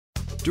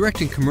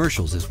Directing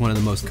commercials is one of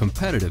the most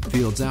competitive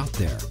fields out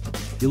there.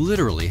 You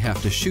literally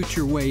have to shoot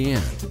your way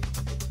in.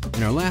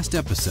 In our last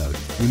episode,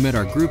 we met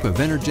our group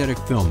of energetic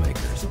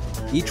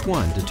filmmakers, each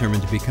one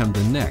determined to become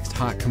the next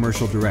hot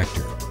commercial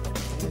director.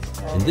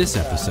 In this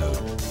episode,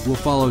 we'll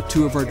follow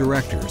two of our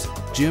directors,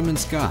 Jim and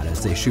Scott,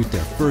 as they shoot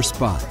their first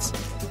spots.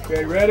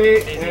 Okay,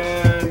 ready,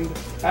 and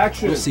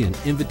action! We'll see an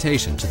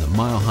invitation to the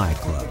Mile High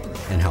Club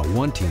and how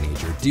one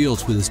teenager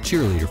deals with his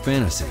cheerleader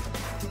fantasy.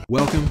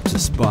 Welcome to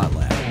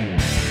SpotLab.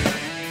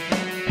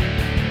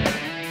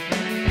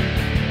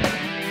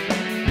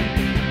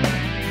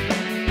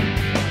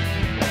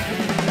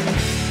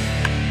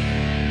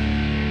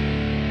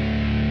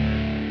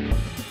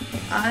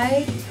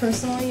 I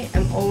personally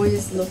am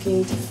always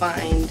looking to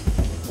find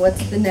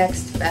what's the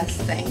next best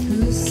thing.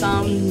 Who's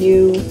some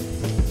new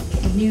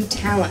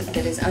talent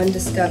that is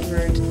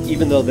undiscovered?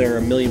 Even though there are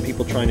a million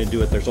people trying to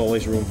do it, there's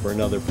always room for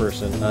another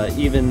person.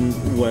 Even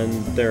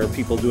when there are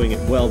people doing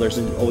it well, there's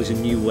always a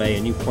new way,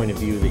 a new point of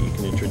view that you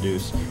can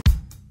introduce.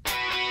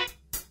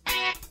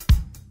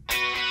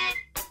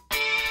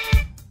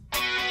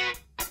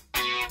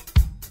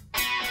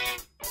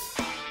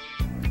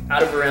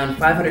 Out of around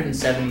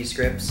 570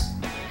 scripts,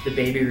 the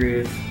Baby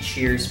Ruth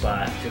cheer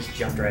spot just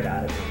jumped right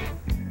out of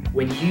me.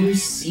 When you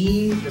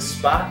see the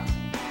spot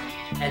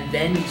and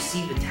then you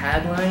see the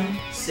tagline,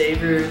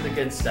 savor the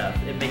good stuff,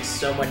 it makes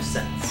so much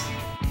sense.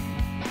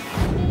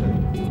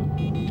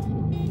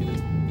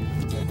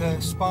 The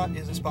spot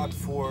is a spot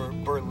for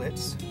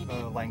Berlitz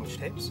language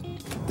tapes.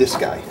 This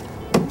guy,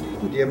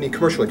 do you have any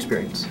commercial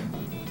experience?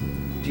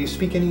 Do you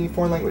speak any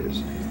foreign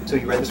languages? So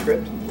you read the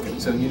script,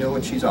 so you know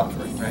what she's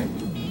offering, right?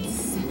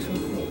 Sexual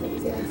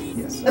favorites,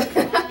 yes. Yes.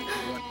 Okay.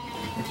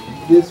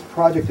 This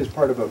project is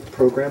part of a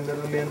program that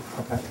I'm in,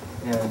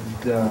 and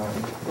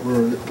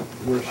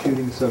we're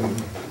shooting some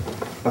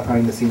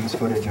behind-the-scenes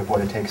footage of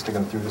what it takes to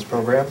go through this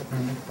program.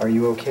 Are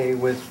you okay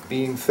with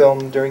being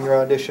filmed during your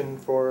audition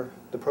for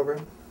the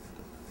program?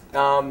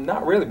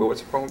 Not really, but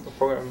what's the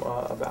program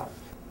about?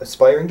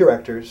 Aspiring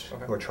directors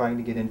Okay. who are trying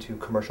to get into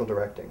commercial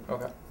directing.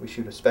 Okay. We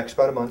shoot a spec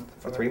spot a month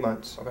for Okay. 3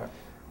 months. Okay.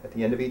 At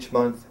the end of each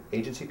month,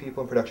 agency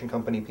people and production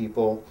company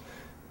people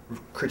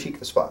critique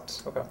the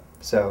spots. Okay.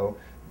 So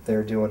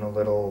they're doing a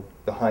little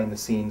behind the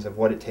scenes of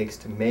what it takes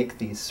to make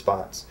these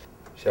spots.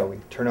 Shall we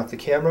turn off the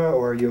camera,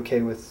 or are you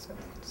okay with...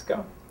 Let's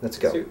go. Let's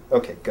go. Shoot.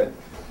 Okay, good.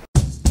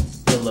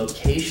 The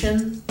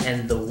location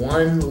and the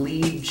one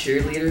lead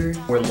cheerleader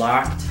were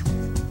locked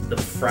the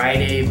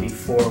Friday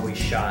before we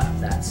shot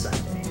that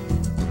Sunday.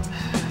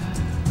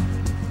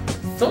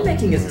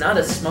 Filmmaking is not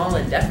a small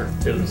endeavor.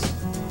 It was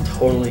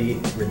totally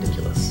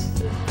ridiculous.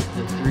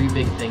 The three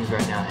big things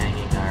right now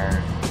hanging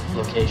are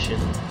location,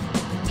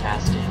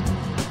 casting,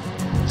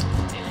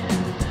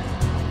 and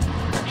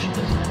production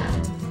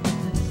designer.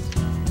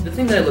 The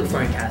thing that I look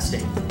for in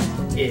casting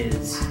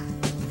is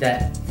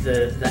that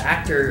the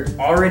actor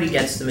already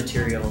gets the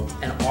material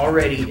and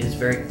already is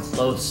very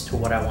close to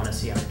what I want to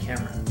see on the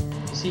camera.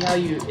 You see how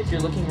if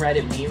you're looking right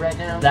at me right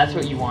now, that's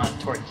what you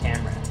want toward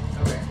camera.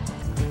 Okay.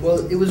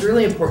 Well, it was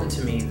really important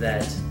to me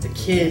that the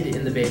kid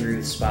in the Baby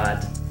Ruth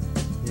spot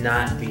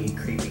not be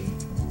creepy.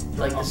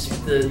 Like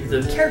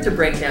the character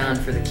breakdown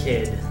for the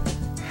kid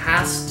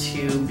has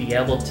to be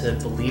able to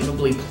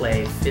believably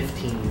play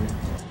 15.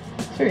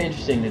 It's very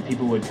interesting that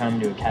people would come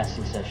to a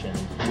casting session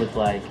with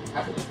like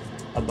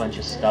a bunch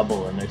of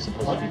stubble and they're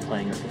supposed to be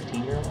playing a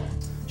 15-year-old.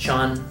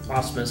 Sean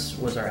Osmus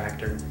was our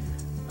actor,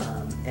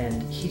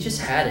 and he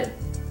just had it.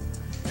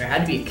 There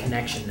had to be a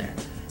connection there.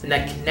 And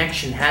that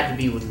connection had to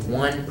be with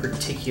one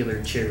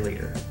particular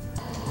cheerleader.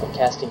 I'm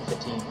casting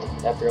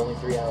fatigued after only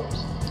 3 hours.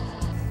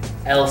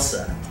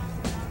 Elsa.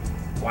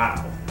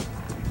 Wow.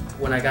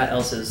 When I got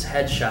Elsa's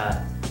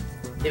headshot,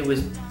 it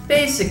was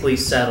basically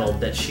settled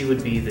that she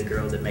would be the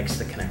girl that makes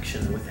the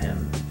connection with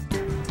him.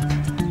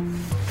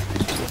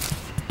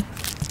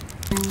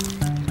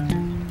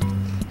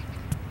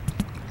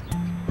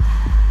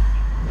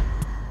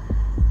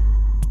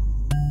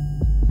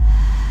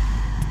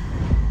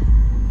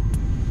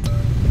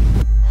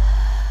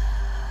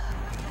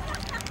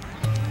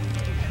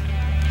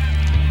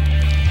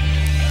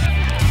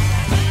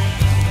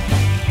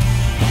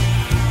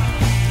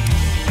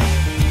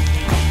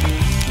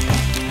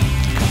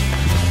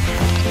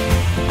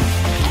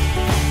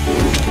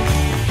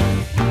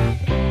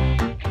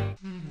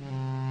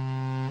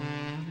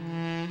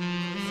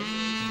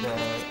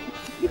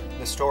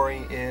 The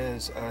story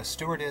is a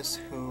stewardess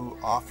who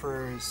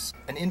offers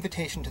an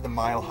invitation to the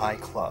Mile High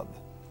Club.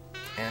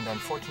 And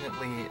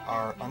unfortunately,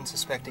 our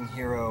unsuspecting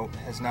hero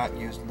has not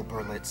used the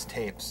Berlitz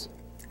tapes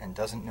and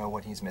doesn't know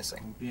what he's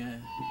missing. Yeah.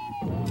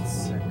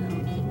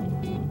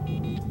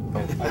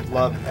 I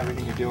love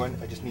everything you're doing.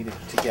 I just need it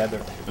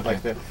together. Okay.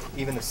 Like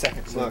even the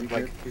second look.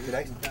 Like, did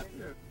I?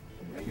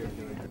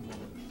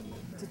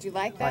 Did you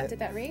like that? Did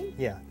that ring?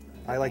 Yeah.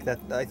 I like that.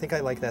 I think I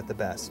like that the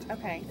best.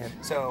 Okay. And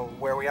So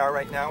where we are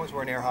right now is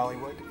we're in Air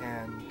Hollywood,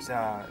 and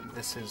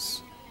this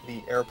is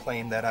the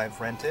airplane that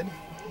I've rented.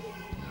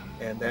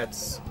 and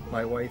that's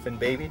my wife and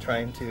baby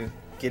trying to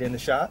get in the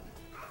shot.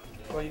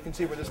 Well, you can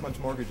see where this month's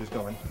mortgage is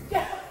going.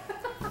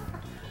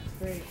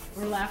 Great.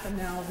 We're laughing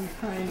now. We'll be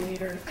crying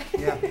later.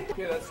 Yeah.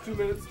 Okay, that's 2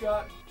 minutes,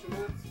 Scott. 2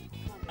 minutes.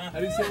 How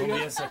do you say it again?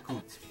 Combien ça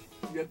coûte?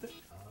 You got that?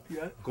 You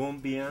got it?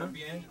 Combien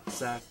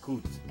ça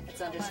coûte?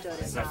 It's understood.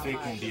 Ça fait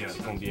combien?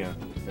 Combien?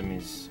 That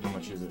means how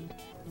much is it?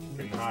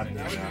 Getting hot in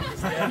here now.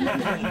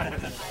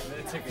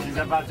 He's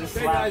about to Okay,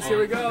 slap guys, here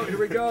we go. Here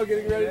we go.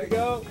 Getting ready to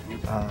go.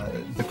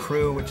 The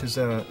crew, which is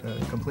a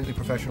completely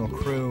professional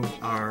crew,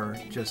 are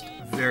just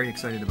very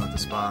excited about the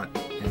spot,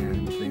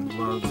 and they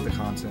love the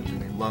concept,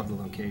 and they love the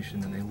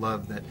location, and they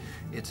love that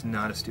it's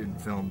not a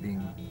student film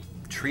being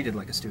treated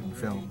like a student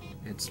film.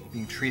 It's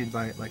being treated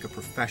like a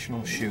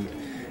professional shoot,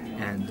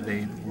 and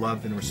they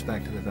love and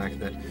respect the fact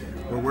that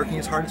we're working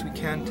as hard as we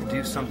can to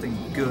do something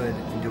good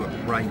and do it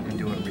right and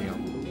do it real.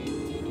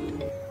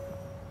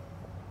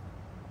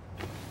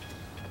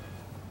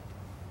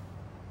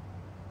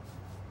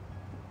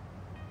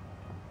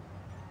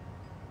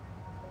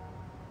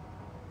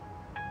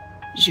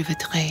 Je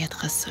voudrais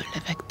être seule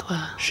avec toi.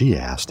 She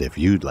asked if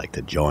you'd like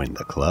to join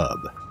the club.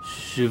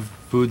 Je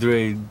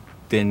voudrais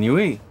des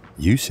nuits.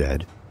 You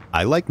said,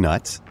 I like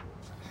nuts.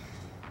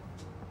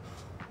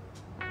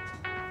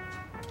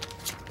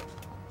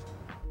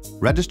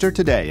 Register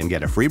today and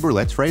get a free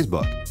Berlitz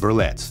phrasebook.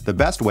 Berlitz, the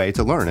best way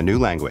to learn a new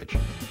language.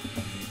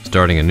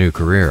 Starting a new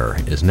career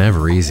is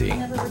never easy. I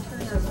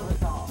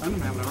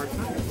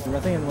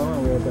think in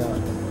Loma we're about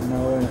an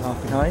hour and a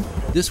half behind.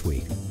 This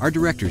week, our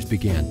directors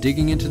began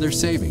digging into their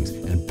savings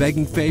and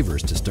begging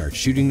favors to start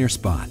shooting their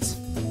spots.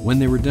 When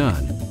they were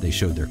done, they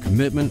showed their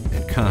commitment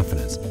and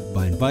confidence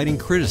by inviting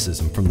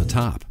criticism from the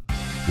top.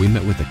 We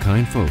met with the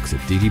kind folks at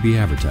DDB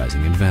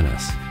Advertising in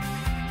Venice.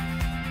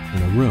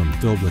 In a room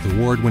filled with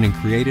award-winning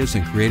creatives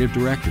and creative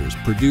directors,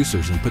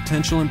 producers, and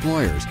potential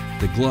employers,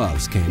 the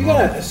gloves came off. You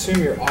gotta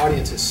assume your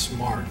audience is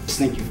smart. Just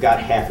think you've got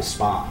half a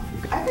spot.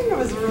 I think it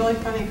was a really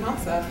funny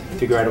concept.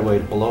 Figure out a way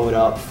to blow it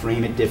up,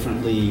 frame it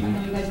differently. I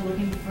know you guys are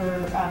looking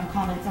for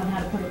comments on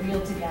how to put a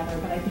reel together,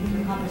 but I think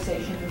the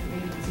conversation with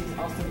agencies is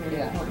also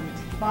very important.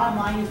 Bottom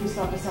line is we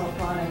still have to sell a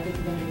product at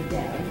the end of the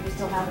day. We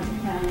still have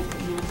a plan to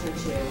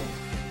answer to.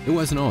 It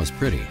wasn't always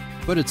pretty,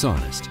 but it's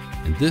honest,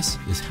 and this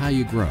is how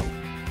you grow.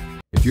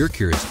 If you're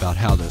curious about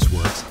how this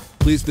works,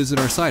 please visit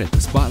our site at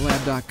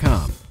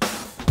thespotlab.com.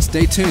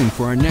 Stay tuned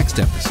for our next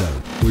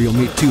episode, where you'll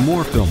meet 2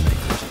 more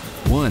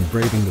filmmakers, one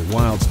braving the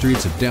wild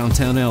streets of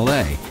downtown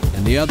LA,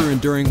 and the other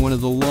enduring one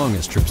of the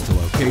longest trips to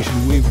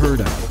location we've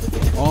heard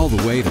of, all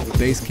the way to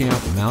Base Camp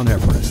Mount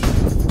Everest.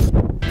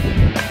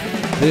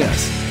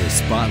 This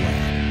is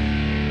SpotLab.